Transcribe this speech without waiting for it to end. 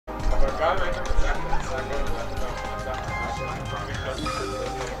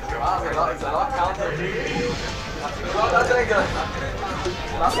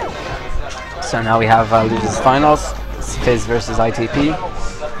So now we have losers finals. It's Fizz versus ITP.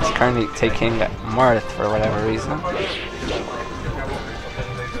 He's currently taking Marth for whatever reason.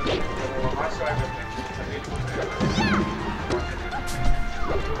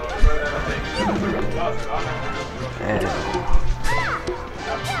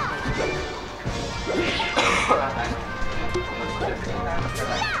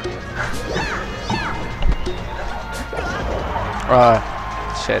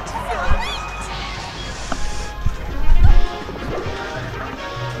 Shit.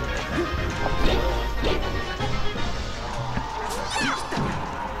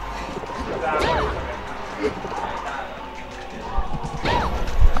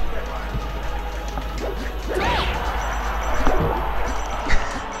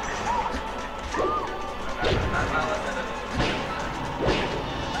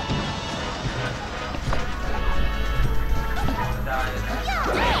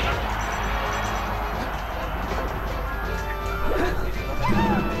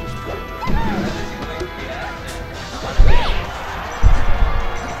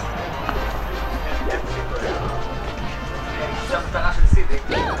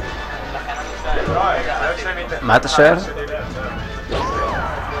 מה אתה שואל?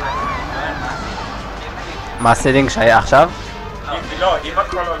 מה הסדינג שהיה עכשיו? לא, אם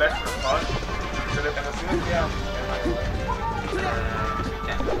הכל הולך נכון, זה לנסים את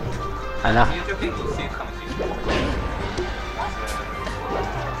אנחנו...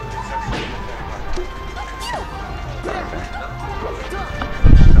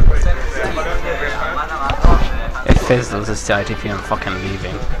 If Fizz loses to ITP, I'm fucking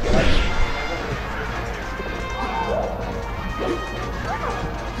leaving.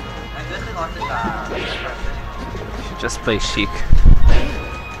 You should just play Sheik.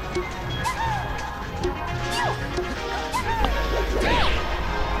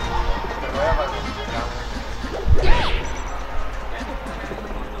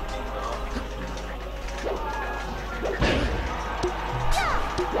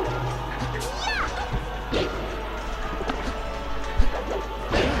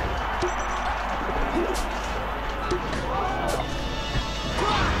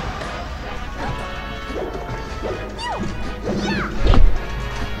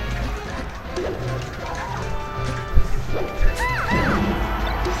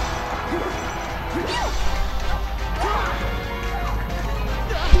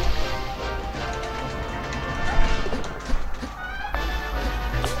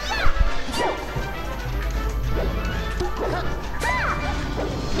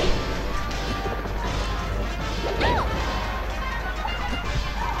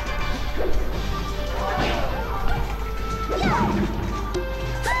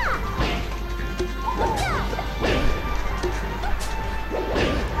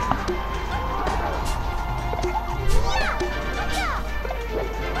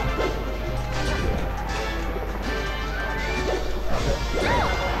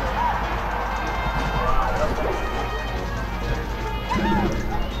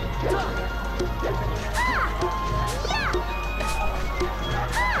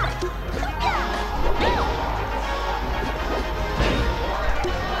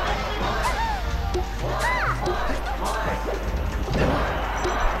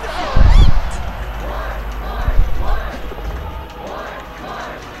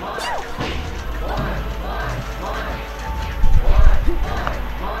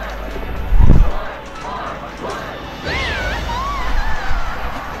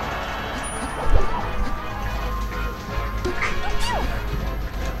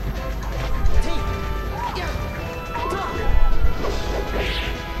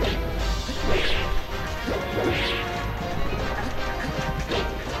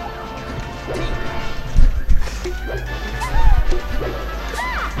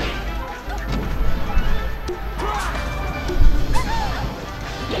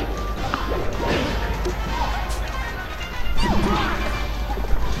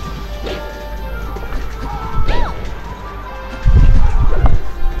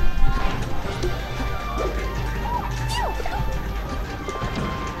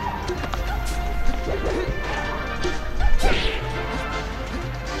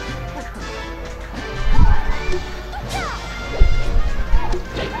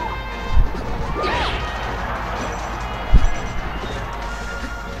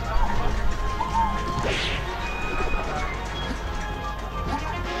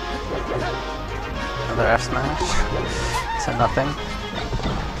 Another F smash. So nothing.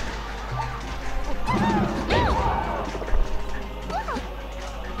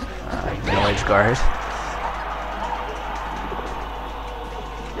 No edge guard.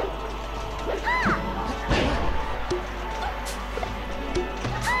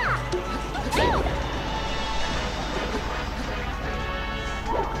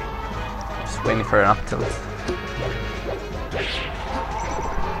 waiting for an up tilt.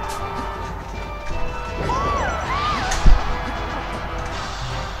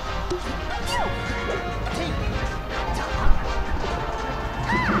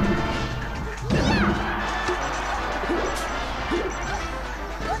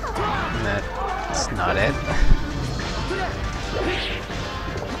 That's not it.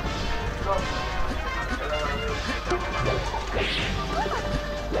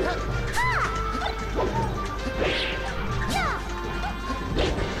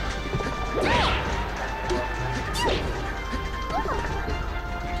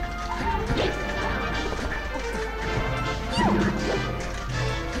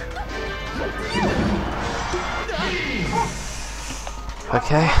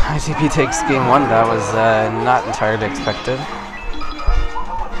 Okay, ITP takes game 1. That was not entirely expected.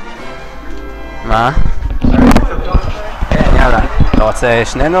 מה? יאללה, אתה רוצה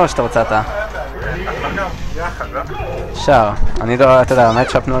שנינו או שאתה רוצה אתה? אפשר, אני לא, אתה יודע,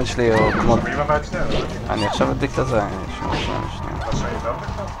 המאצ'אפ נוד שלי הוא כמו... אני עכשיו אדליק את הזה,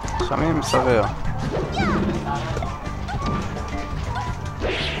 שומעים סביר.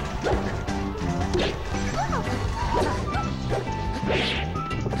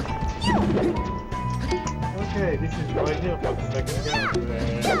 Okay, this is right here for the second game.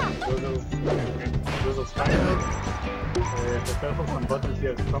 Those finals. Prepare for some buttons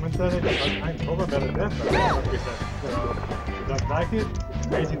here as commentary. But I'm over better at that, but I'm not with that. So, if you don't like it,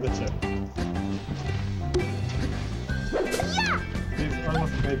 write in the chat. This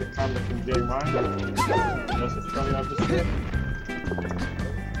almost made a comeback in game 1. Just a story of the shit.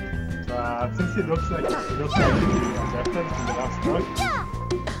 But since it looks like he's adapted in the last round,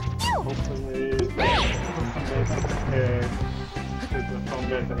 hopefully will perform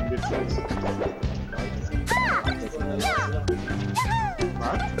better in this sense.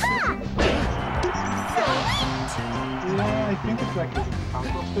 What? Yeah, I think it's like a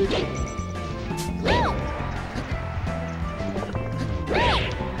counter pick.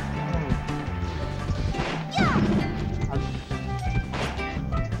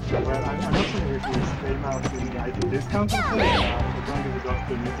 Well, I'm not sure if we stay now in the ITP counter pick, as long as we don't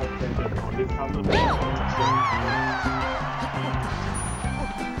do meet up then on this counter pick.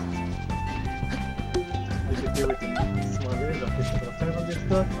 I could do it in small ways, I'll push the frame on this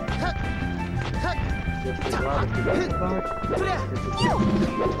stuff. Just to grab it to the back.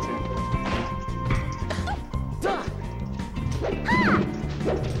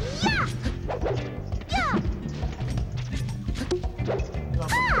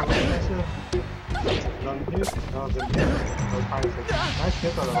 Nice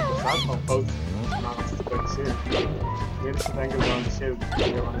hit on the side from both. Now it's a big shield. Really should angle on the shield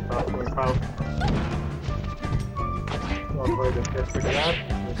here on the top going foul. To avoid the hit for grab,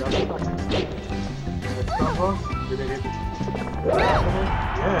 the double action. Let's combo, did he hit it?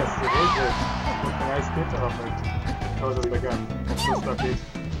 Yes, he hit it. What a nice hit off it. Closes the gun. That's so stuck it.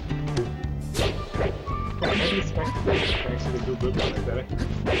 Yeah, I never expected this to actually do good like that.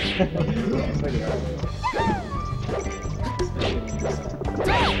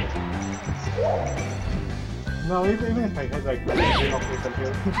 No, even if I had like a game of it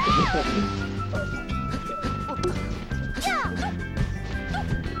here.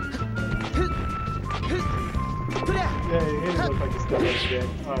 Yeah, it really looked like a step up game.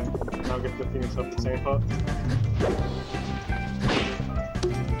 Alright, now get the finish of the same part.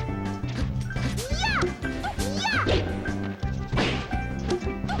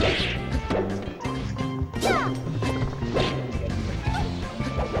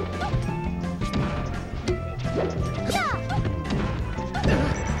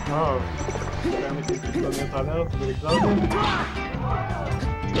 Oh, damn it, it's still not else, will it close him? Ah,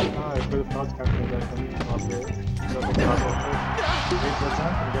 I could have not captured that one. Okay, doesn't pass off it. 8%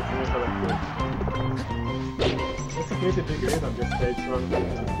 and gets an intellect good. It's a pretty big lead on this stage, so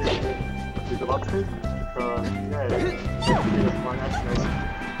it's a lot of it, because, yeah, it's a bit of one action.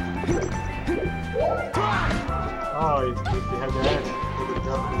 Oh, he had the edge, good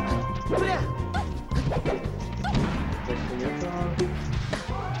job. Checking it out.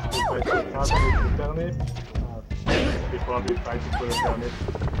 He tried to cut it with Tourney. He probably tried to put it on it.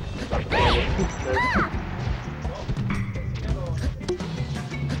 But the ball was instead.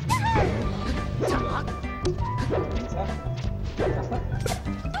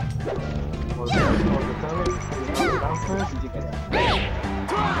 Was the Tourney? He's now downstairs.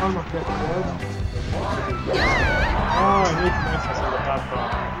 Almost get the edge. Oh, he needs to miss us on the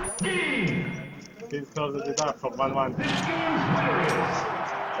platform. He closes it up for 1-1.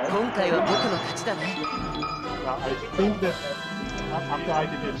 Now, I think that After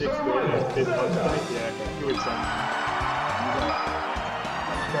ITP takes the Fizz punch back, yeah, he would send.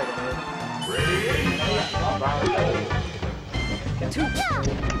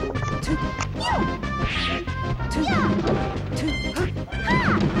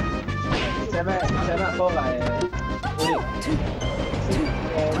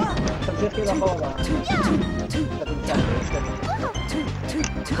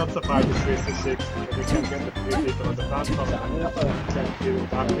 I'm not surprised it's raised to 6, but we can get the 3 people on the platform and can do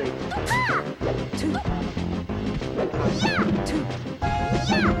it after.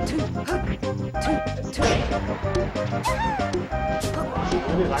 She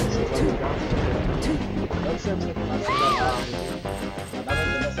really likes it on the ground.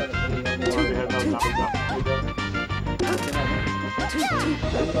 We have no doubt either.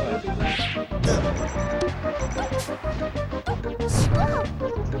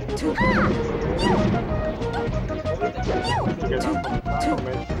 Get up on the platform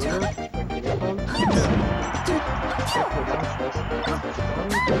and do it.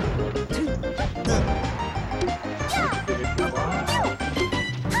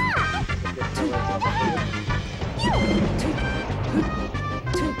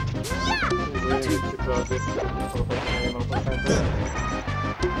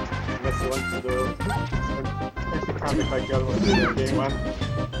 Unless you want to do extra counting like you almost did in game 1.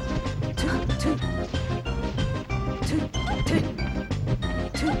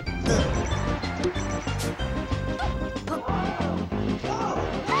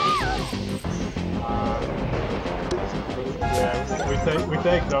 Yeah, we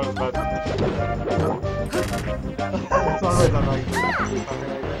take those, but it's always annoying to do something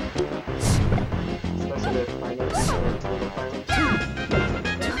like that. Especially at final.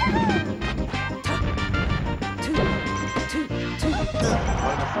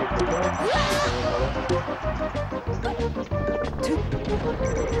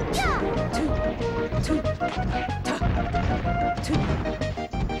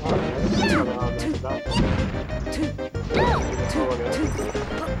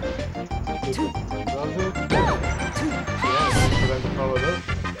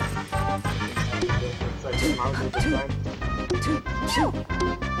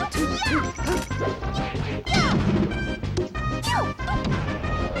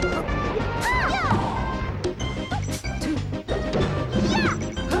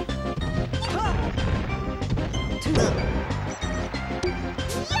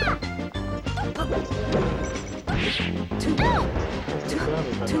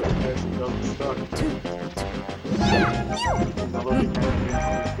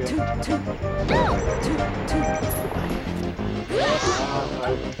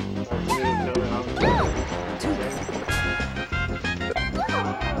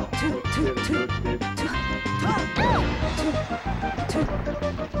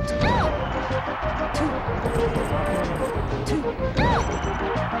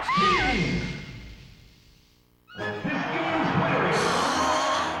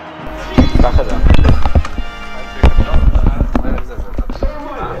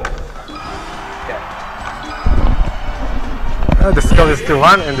 The score is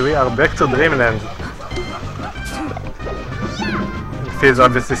 2-1 and we are back to Dreamland. Fizz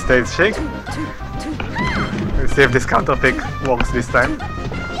obviously stays shake. We'll see if this counter pick works this time.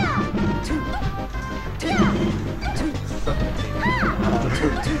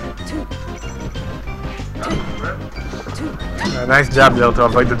 A nice jab there to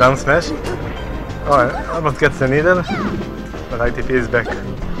avoid the down smash. Oh, almost gets the needle, but ITP is back.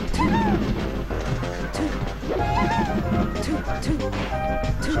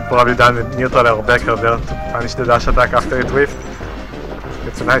 Should probably done with neutral or backer there to punish the dash attack after it whiffed.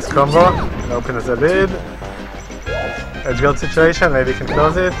 It's a nice combo. Opens the lid. Edge guard situation, maybe can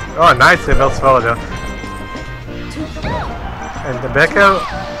close it. Oh, nice reverse forward. And the backer,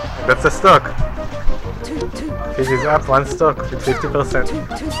 that's a stock. Fizz is up 1 stock with 50%.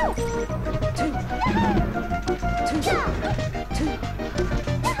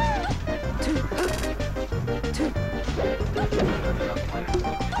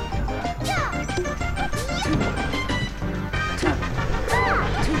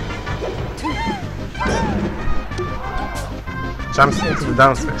 Jumps into the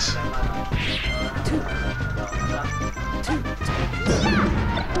down smash.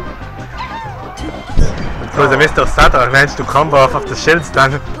 Through the Mr. Sato managed to combo off of the shield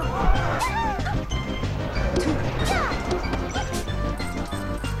stun.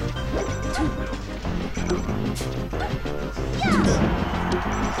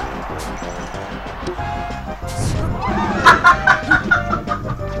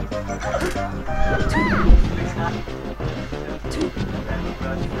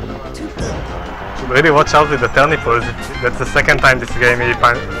 really watch out with the Tourney pulls. That's the second time this game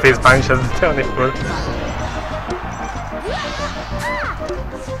Fizz punishes the Tourney pull.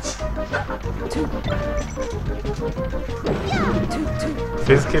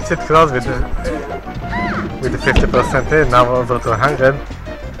 Fizz keeps it close with the 50% lead, now over to 100.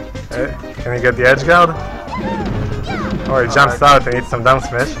 Can he get the edge guard? Oh, he jumps out and hits some down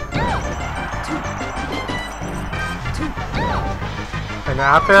smash. An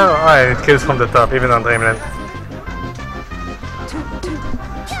upper? Oh, and it kills from the top, even on Dreamland.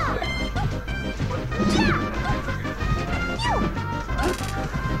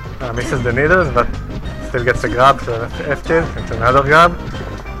 Misses the needles, but still gets a grab for F tilt into another grab.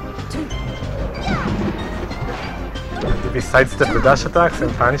 He sidesteps the dash attacks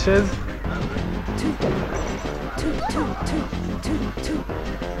and punishes.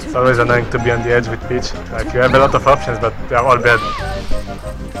 It's always annoying to be on the edge with Peach. Like, you have a lot of options, but they are all bad.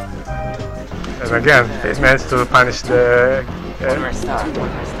 And again, he managed to punish the... One more star,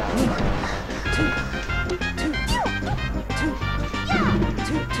 one more star.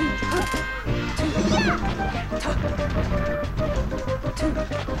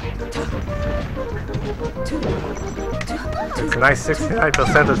 It's a nice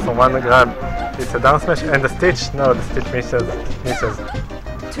 69% from one grab. It's a down smash and the stitch. No, the stitch misses.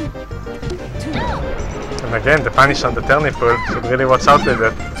 And again, the punish on the Tourney pull. Should really watch out with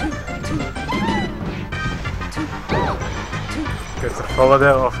it. Gets a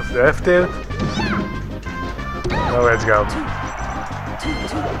forwarder off of the F tilt. No edge guard.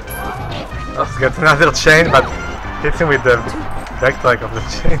 Gets another chain, but hits him with the backtrack of the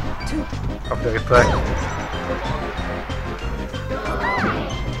chain. Of the retract.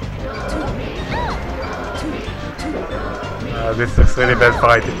 This looks really bad for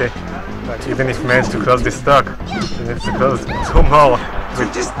ITP. Like, even if he managed to close this stock, he needs to close 2 more. We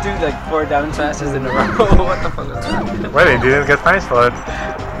just do like 4 down smashes in a row. What the fuck is that? Well, he didn't get punished for it.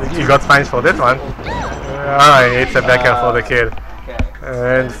 He got punished for that one. Alright, it's a backer for the kill.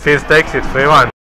 And Fizz takes it 3-1.